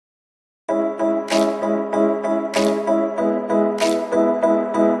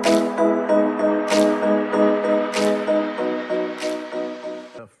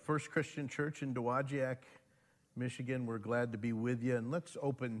First Christian Church in Dowagiac, Michigan. We're glad to be with you, and let's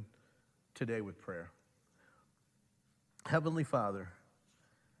open today with prayer. Heavenly Father,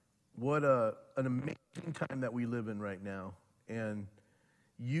 what an amazing time that we live in right now, and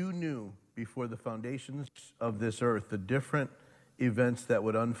you knew before the foundations of this earth the different events that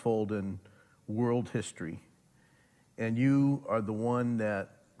would unfold in world history, and you are the one that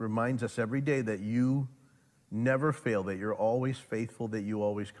reminds us every day that you never fail, that you're always faithful, that you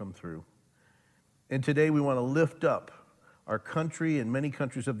always come through. And today we want to lift up our country and many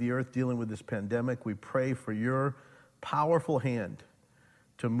countries of the earth dealing with this pandemic. We pray for your powerful hand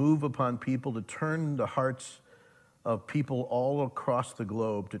to move upon people, to turn the hearts of people all across the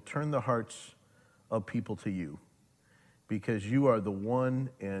globe, to turn the hearts of people to you, because you are the one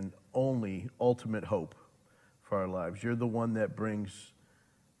and only ultimate hope for our lives. You're the one that brings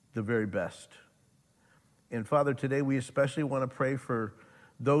the very best. And Father, today we especially want to pray for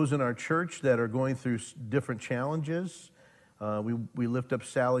those in our church that are going through different challenges. We lift up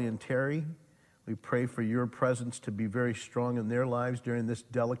Sally and Terry. We pray for your presence to be very strong in their lives during this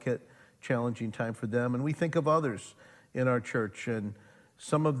delicate, challenging time for them. And we think of others in our church, and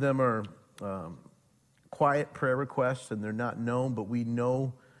some of them are quiet prayer requests, and they're not known, but we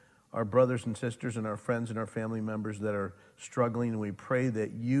know our brothers and sisters and our friends and our family members that are struggling, and we pray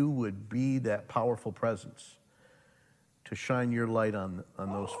that you would be that powerful presence to shine your light on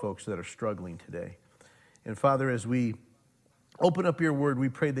those folks that are struggling today. And Father, as we open up your word, we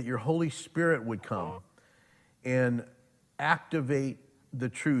pray that your Holy Spirit would come and activate the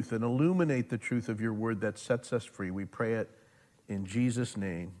truth and illuminate the truth of your word that sets us free. We pray it in Jesus'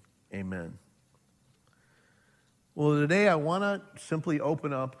 name, amen. Well, today I want to simply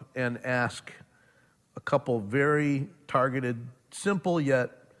open up and ask a couple very targeted, simple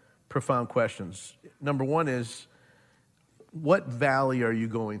yet profound questions. Number one is, what valley are you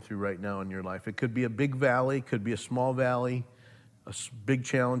going through right now in your life? It could be a big valley, it could be a small valley, a big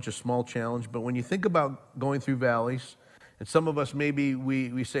challenge, a small challenge. But when you think about going through valleys, and some of us maybe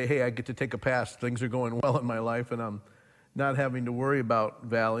we say, hey, I get to take a pass. Things are going well in my life and I'm not having to worry about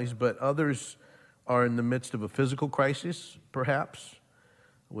valleys. But others are in the midst of a physical crisis, perhaps,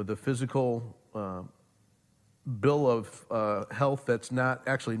 with a physical bill of health that's not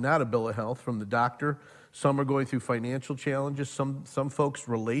a bill of health from the doctor. Some are going through financial challenges. Some folks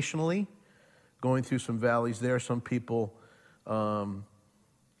relationally going through some valleys there. Some people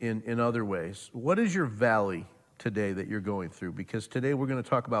in other ways. What is your valley today that you're going through? Because today we're going to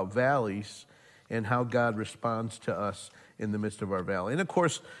talk about valleys and how God responds to us in the midst of our valley. And of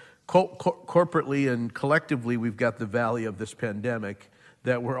course, corporately and collectively, we've got the valley of this pandemic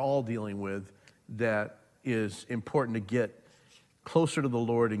that we're all dealing with, that is important to get closer to the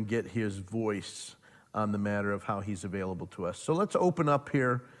Lord and get his voice on the matter of how he's available to us. So let's open up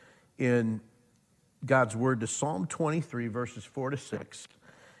here in God's word to Psalm 23, verses 4 to 6.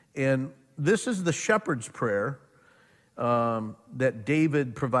 And this is the shepherd's prayer that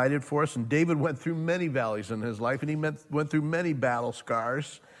David provided for us. And David went through many valleys in his life, and he went through many battle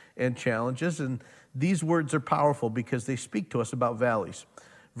scars and challenges. And these words are powerful because they speak to us about valleys.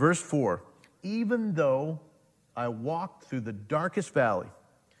 Verse 4, even though I walk through the darkest valley,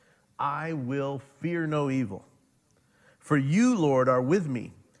 I will fear no evil. For you, Lord, are with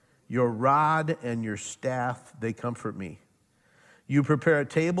me. Your rod and your staff, they comfort me. You prepare a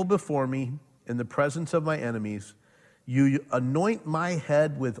table before me in the presence of my enemies. You anoint my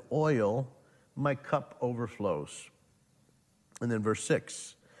head with oil. My cup overflows. And then verse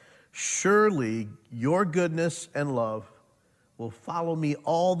 6, surely your goodness and love will follow me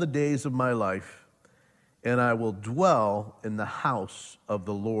all the days of my life, and I will dwell in the house of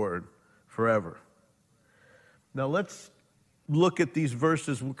the Lord forever. Now let's look at these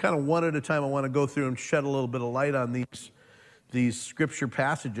verses kind of one at a time. I want to go through and shed a little bit of light on these scripture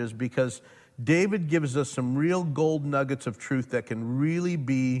passages, because David gives us some real gold nuggets of truth that can really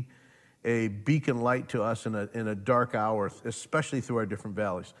be a beacon light to us in a dark hour, especially through our different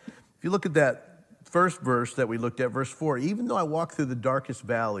valleys. If you look at that first verse that we looked at, verse 4, even though I walk through the darkest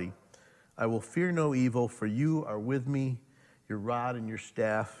valley, I will fear no evil, for you are with me, your rod and your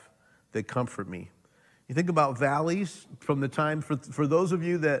staff, they comfort me. You think about valleys from the time, for those of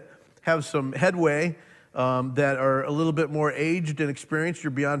you that have some headway, that are a little bit more aged and experienced,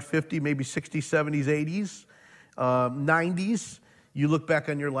 you're beyond 50, maybe 60s, 70s, 80s, 90s. You look back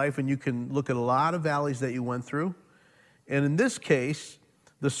on your life and you can look at a lot of valleys that you went through. And in this case,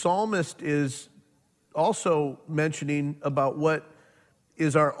 the psalmist is also mentioning about what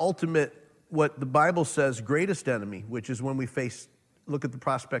is our ultimate, what the Bible says, greatest enemy, which is when we look at the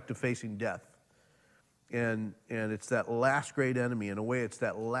prospect of facing death. And it's that last great enemy. In a way, it's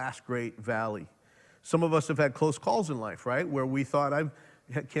that last great valley. Some of us have had close calls in life, right? Where we thought, I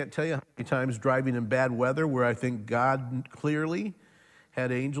can't tell you how many times driving in bad weather where I think God clearly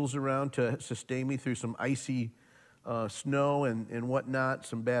had angels around to sustain me through some icy snow and whatnot,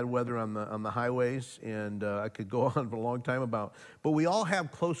 some bad weather on the highways, and I could go on for a long time about. But we all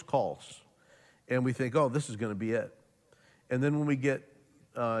have close calls, and we think, oh, this is going to be it. And then when we get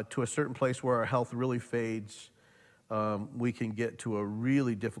to a certain place where our health really fades, we can get to a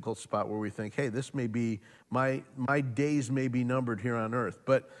really difficult spot where we think, hey, this may be, my days may be numbered here on earth.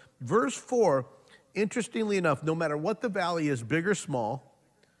 But verse 4, interestingly enough, no matter what the valley is, big or small,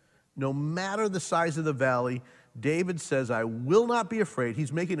 no matter the size of the valley, David says, I will not be afraid.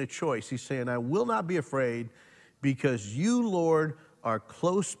 He's making a choice. He's saying, I will not be afraid because you, Lord, are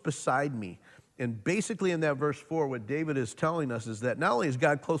close beside me. And basically in that verse 4, what David is telling us is that not only is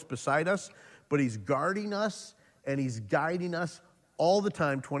God close beside us, but he's guarding us and he's guiding us all the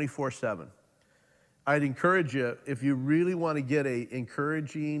time, 24/7. I'd encourage you, if you really want to get an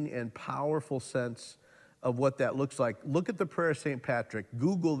encouraging and powerful sense of what that looks like, look at the prayer of St. Patrick.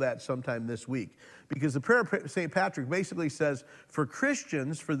 Google that sometime this week. Because the prayer of St. Patrick basically says, for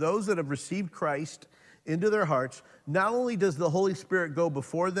Christians, for those that have received Christ into their hearts, not only does the Holy Spirit go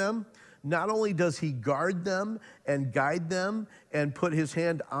before them, not only does he guard them and guide them and put his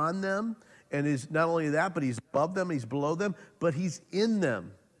hand on them, and is not only that, but he's above them, he's below them, but he's in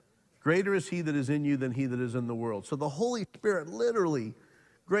them. Greater is he that is in you than he that is in the world. So the Holy Spirit, literally,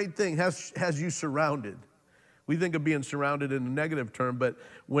 great thing, has you surrounded. We think of being surrounded in a negative term, but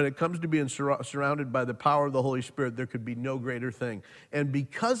when it comes to being surrounded by the power of the Holy Spirit, there could be no greater thing. And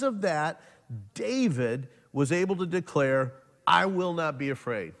because of that, David was able to declare, I will not be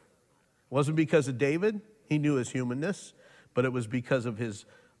afraid. It wasn't because of David, he knew his humanness, but it was because of his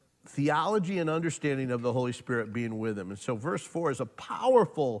theology and understanding of the Holy Spirit being with him. And so verse 4 is a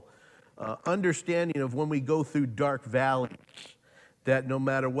powerful understanding of when we go through dark valleys, that no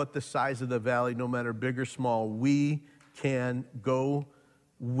matter what the size of the valley, no matter big or small, we can go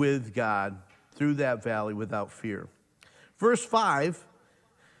with God through that valley without fear. Verse 5,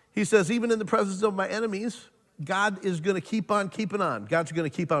 he says, even in the presence of my enemies, God is going to keep on keeping on. God's going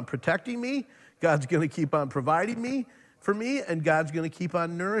to keep on protecting me. God's going to keep on providing me for me, and God's going to keep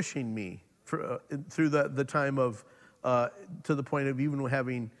on nourishing me through the time of, to the point of even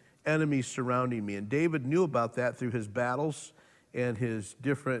having enemies surrounding me. And David knew about that through his battles and his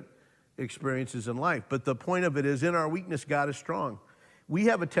different experiences in life. But the point of it is, in our weakness, God is strong. We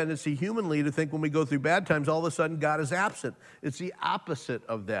have a tendency humanly to think when we go through bad times, all of a sudden God is absent. It's the opposite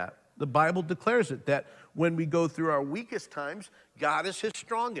of that. The Bible declares it, that when we go through our weakest times, God is his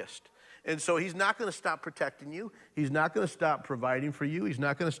strongest. And so he's not going to stop protecting you. He's not going to stop providing for you. He's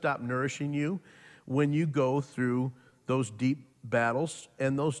not going to stop nourishing you when you go through those deep battles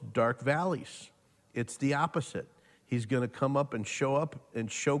and those dark valleys. It's the opposite. He's going to come up and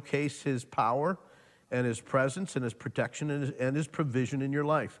showcase his power and his presence and his protection and his provision in your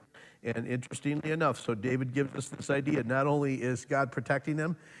life. And interestingly enough, so David gives us this idea, not only is God protecting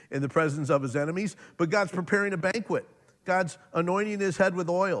him in the presence of his enemies, but God's preparing a banquet. God's anointing his head with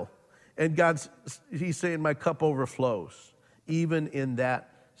oil. And he's saying, my cup overflows, even in that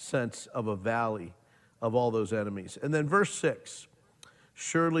sense of a valley of all those enemies. And then verse 6,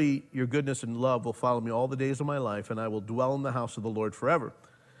 surely your goodness and love will follow me all the days of my life, and I will dwell in the house of the Lord forever.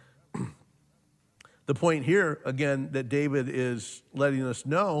 The point here, again, that David is letting us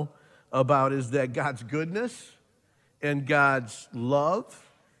know about is that God's goodness and God's love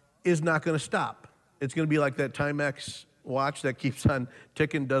is not going to stop. It's going to be like that Timex watch that keeps on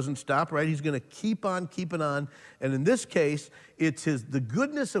ticking, doesn't stop, right? He's going to keep on keeping on. And in this case, it's the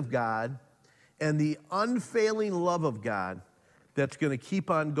goodness of God and the unfailing love of God that's going to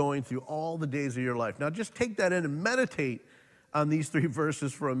keep on going through all the days of your life. Now, just take that in and meditate on these 3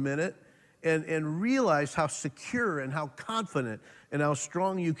 verses for a minute and realize how secure and how confident and how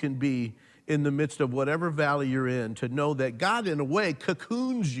strong you can be in the midst of whatever valley you're in, to know that God, in a way,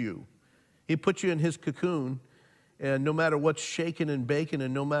 cocoons you. He puts you in his cocoon, and no matter what's shaking and baking,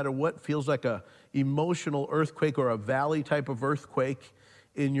 and no matter what feels like a emotional earthquake or a valley type of earthquake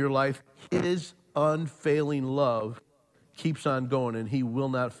in your life, his unfailing love keeps on going, and he will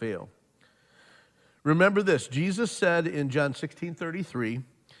not fail. Remember this, Jesus said in John 16:33,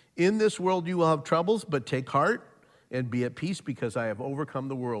 in this world you will have troubles, but take heart and be at peace because I have overcome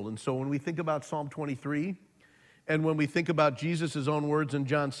the world. And so when we think about Psalm 23, and when we think about Jesus' own words in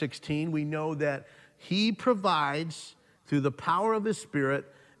John 16, we know that he provides, through the power of his Spirit,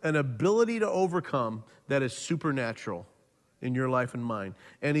 an ability to overcome that is supernatural in your life and mine.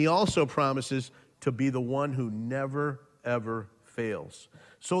 And he also promises to be the one who never, ever fails.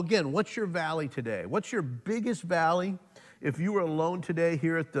 So again, what's your valley today? What's your biggest valley? If you were alone today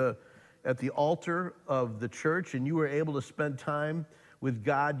here at the altar of the church and you were able to spend time with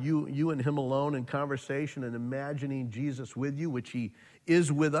God, you and him alone in conversation and imagining Jesus with you, which he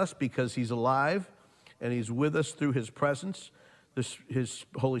is with us because he's alive and he's with us through his presence, his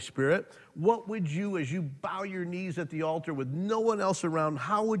Holy Spirit. What would you, as you bow your knees at the altar with no one else around,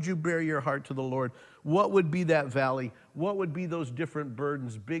 how would you bear your heart to the Lord? What would be that valley? What would be those different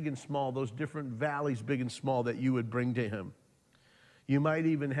burdens, big and small, those different valleys, big and small, that you would bring to him? You might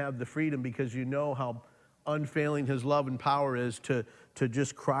even have the freedom, because you know how unfailing his love and power is, to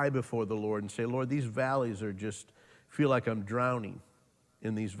just cry before the Lord and say, Lord, these valleys are just, feel like I'm drowning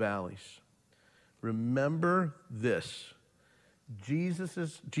in these valleys. Remember this.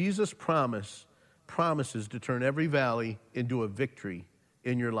 Jesus promises to turn every valley into a victory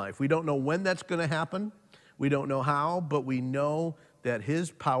in your life. We don't know when that's going to happen. We don't know how, but we know that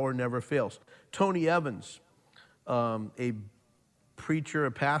his power never fails. Tony Evans, a preacher,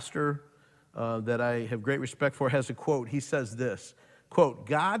 a pastor that I have great respect for, has a quote. He says this, quote,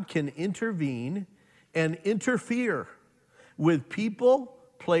 God can intervene and interfere with people,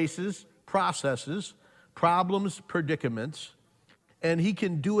 places, processes, problems, predicaments, and he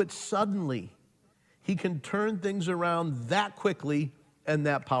can do it suddenly. He can turn things around that quickly and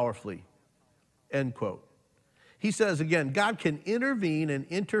that powerfully, end quote. He says again, God can intervene and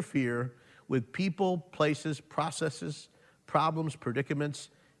interfere with people, places, processes, problems, predicaments,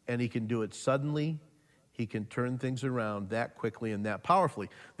 and he can do it suddenly. He can turn things around that quickly and that powerfully.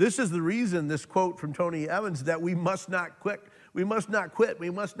 This is the reason, this quote from Tony Evans, that we must not quit. We must not quit.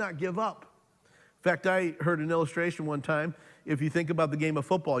 We must not give up. In fact, I heard an illustration one time. If you think about the game of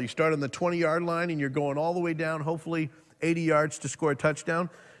football, you start on the 20-yard line and you're going all the way down, hopefully 80 yards to score a touchdown.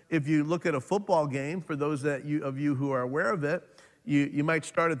 If you look at a football game, for those of you who are aware of it, you might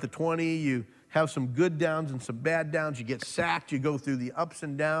start at the 20, you have some good downs and some bad downs, you get sacked, you go through the ups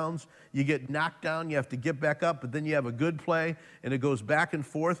and downs, you get knocked down, you have to get back up, but then you have a good play, and it goes back and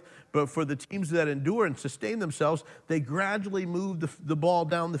forth. But for the teams that endure and sustain themselves, they gradually move the ball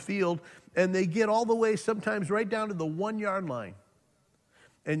down the field, and they get all the way sometimes right down to the 1-yard line.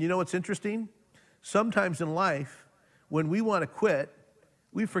 And you know what's interesting? Sometimes in life, when we want to quit,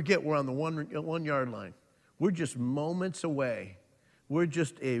 we forget we're on the 1-yard line. We're just moments away. We're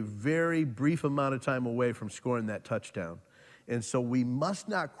just a very brief amount of time away from scoring that touchdown. And so we must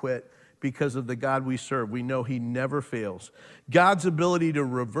not quit because of the God we serve. We know he never fails. God's ability to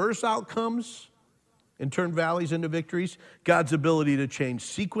reverse outcomes and turn valleys into victories, God's ability to change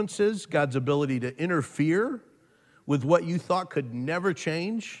sequences, God's ability to interfere with what you thought could never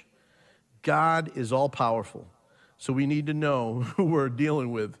change. God is all powerful. So we need to know who we're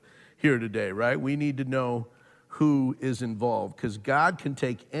dealing with here today, right? We need to know who is involved, because God can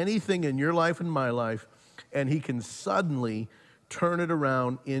take anything in your life and my life, and he can suddenly turn it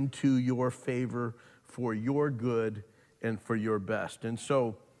around into your favor, for your good and for your best. And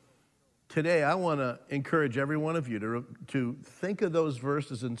so today I want to encourage every one of you to think of those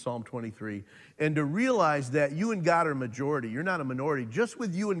verses in Psalm 23 and to realize that you and God are a majority. You're not a minority, just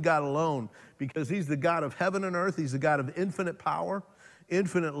with you and God alone, because he's the God of heaven and earth. He's the God of infinite power,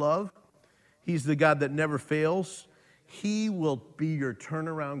 infinite love. He's the God that never fails. He will be your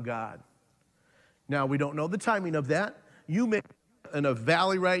turnaround God. Now, we don't know the timing of that. You may be in a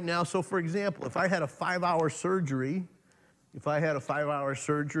valley right now. So, for example, if I had a 5-hour surgery,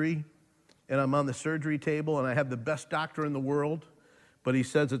 and I'm on the surgery table and I have the best doctor in the world, but he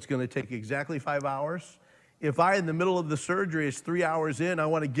says it's going to take exactly 5 hours. If I, in the middle of the surgery, is 3 hours in, I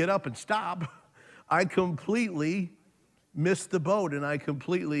want to get up and stop, I completely miss the boat and I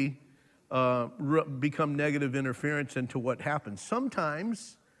completely become negative interference into what happens.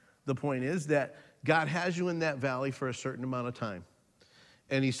 Sometimes the point is that God has you in that valley for a certain amount of time.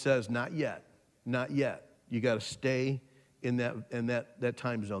 And he says, not yet, not yet. You got to stay in that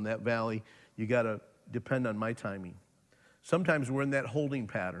time zone, that valley. You got to depend on my timing. Sometimes we're in that holding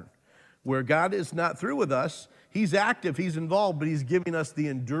pattern where God is not through with us. He's active, he's involved, but he's giving us the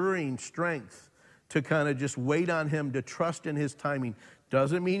enduring strength to kind of just wait on him, to trust in his timing.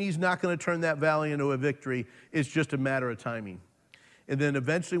 Doesn't mean he's not going to turn that valley into a victory. It's just a matter of timing. And then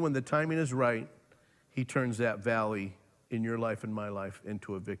eventually when the timing is right, he turns that valley in your life and my life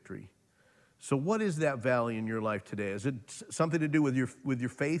into a victory. So what is that valley in your life today? Is it something to do with your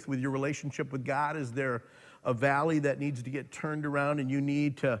faith, with your relationship with God? Is there a valley that needs to get turned around and you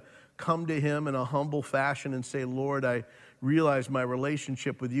need to come to him in a humble fashion and say, Lord, I realize my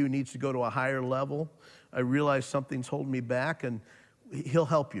relationship with you needs to go to a higher level. I realize something's holding me back, and he'll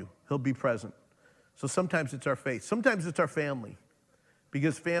help you. He'll be present. So sometimes it's our faith. Sometimes it's our family,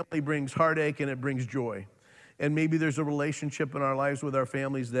 because family brings heartache and it brings joy. And maybe there's a relationship in our lives with our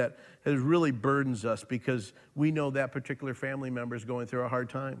families that has really burdens us because we know that particular family member is going through a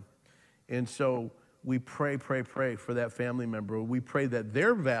hard time. And so we pray for that family member. We pray that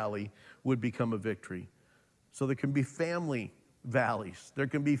their valley would become a victory. So there can be family valleys. There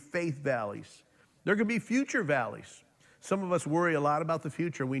can be faith valleys. There can be future valleys. Some of us worry a lot about the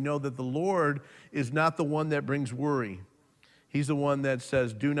future. We know that the Lord is not the one that brings worry. He's the one that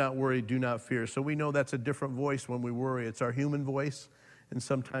says, do not worry, do not fear. So we know that's a different voice when we worry. It's our human voice and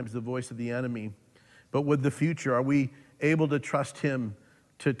sometimes the voice of the enemy. But with the future, are we able to trust him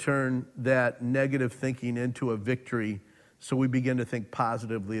to turn that negative thinking into a victory so we begin to think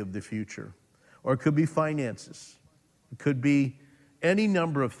positively of the future? Or it could be finances. It could be any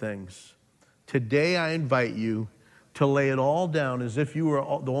number of things. Today I invite you to lay it all down as if you were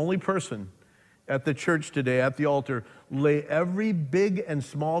the only person at the church today, at the altar. Lay every big and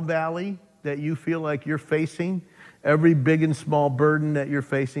small valley that you feel like you're facing, every big and small burden that you're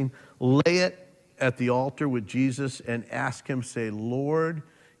facing, lay it at the altar with Jesus and ask him, say, Lord,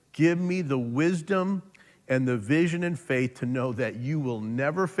 give me the wisdom and the vision and faith to know that you will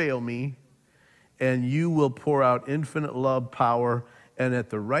never fail me and you will pour out infinite love, power, and at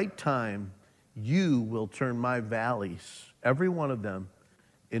the right time, you will turn my valleys, every one of them,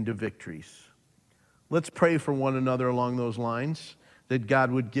 into victories. Let's pray for one another along those lines, that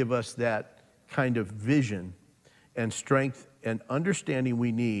God would give us that kind of vision and strength and understanding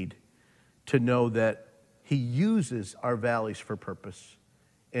we need to know that he uses our valleys for purpose,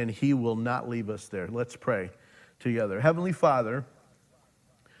 and he will not leave us there. Let's pray together. Heavenly Father,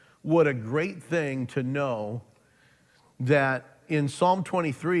 what a great thing to know that in Psalm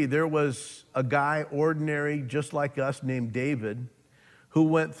 23, there was a guy, ordinary, just like us, named David, who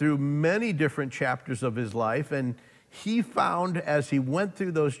went through many different chapters of his life. And he found as he went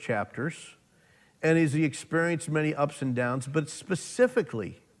through those chapters, and as he experienced many ups and downs, but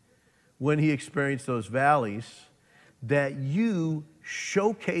specifically when he experienced those valleys, that you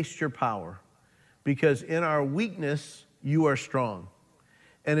showcased your power. Because in our weakness, you are strong.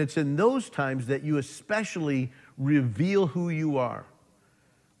 And it's in those times that you especially reveal who you are.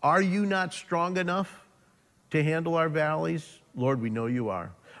 Are you not strong enough to handle our valleys? Lord, we know you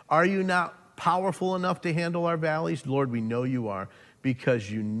are. Are you not powerful enough to handle our valleys? Lord, we know you are, because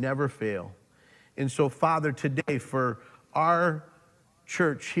you never fail. And so, Father, today for our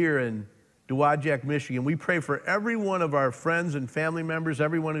church here in Dowagiac, Michigan, we pray for every one of our friends and family members,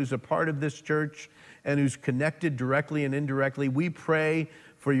 everyone who's a part of this church and who's connected directly and indirectly. We pray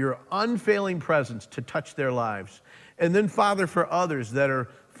for your unfailing presence to touch their lives. And then, Father, for others that are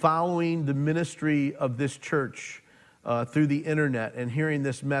following the ministry of this church through the internet and hearing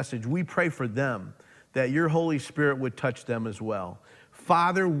this message, we pray for them that your Holy Spirit would touch them as well.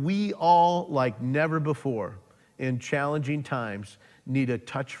 Father, we all, like never before in challenging times, need a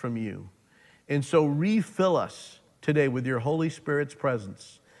touch from you. And so refill us today with your Holy Spirit's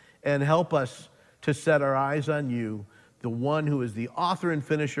presence and help us to set our eyes on you, the one who is the author and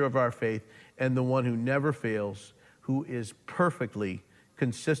finisher of our faith and the one who never fails, who is perfectly,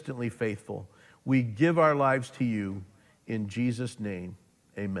 consistently faithful. We give our lives to you in Jesus' name.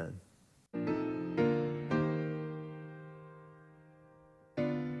 Amen.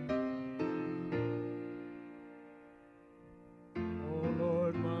 Oh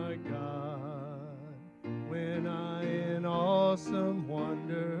Lord my God, when I in awesome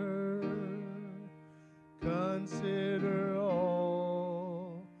wonder consider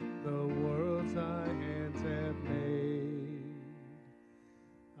all the worlds thy hands have made,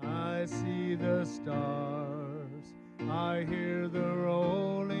 I see the stars, I hear the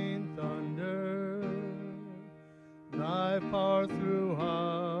rolling thunder, thy power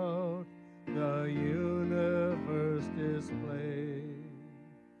throughout the universe displayed.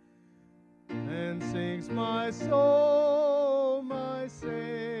 Then sings my soul, my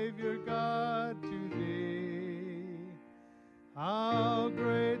Savior God, to thee. How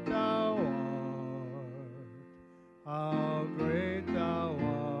great thou art, how great thou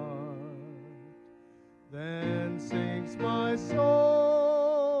art. Then sings my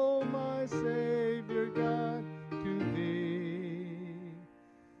soul, my Savior God, to thee.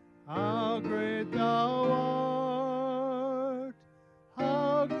 How great thou art,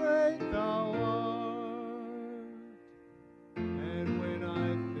 how great thou art. And when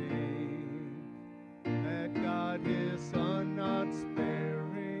I think that God his Son not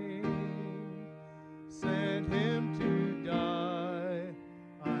sparing sent him to die,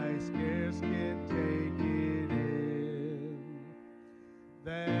 I scarce can take it in.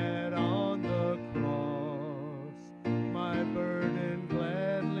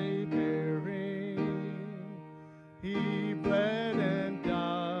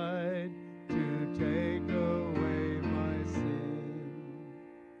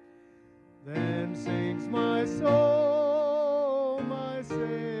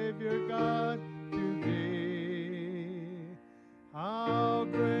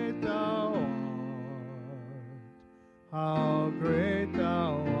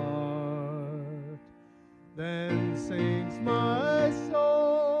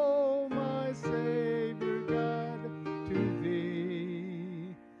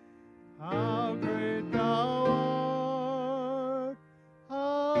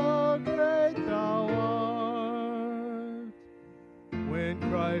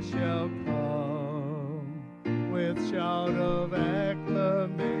 shall come with shout of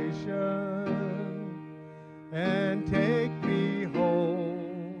acclamation and take me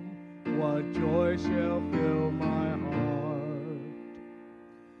home. What joy shall fill my heart?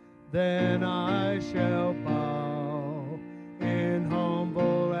 Then I shall bow in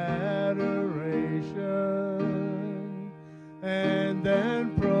humble adoration and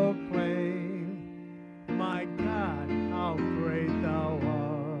then proclaim, my God, how great thou art.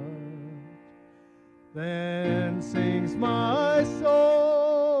 Then sings my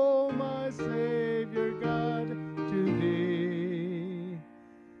soul, my Savior God, to thee.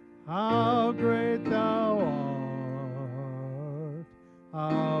 How great thou art,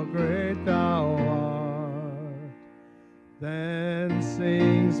 how great thou art. Then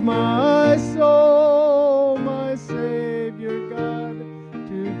sings my soul,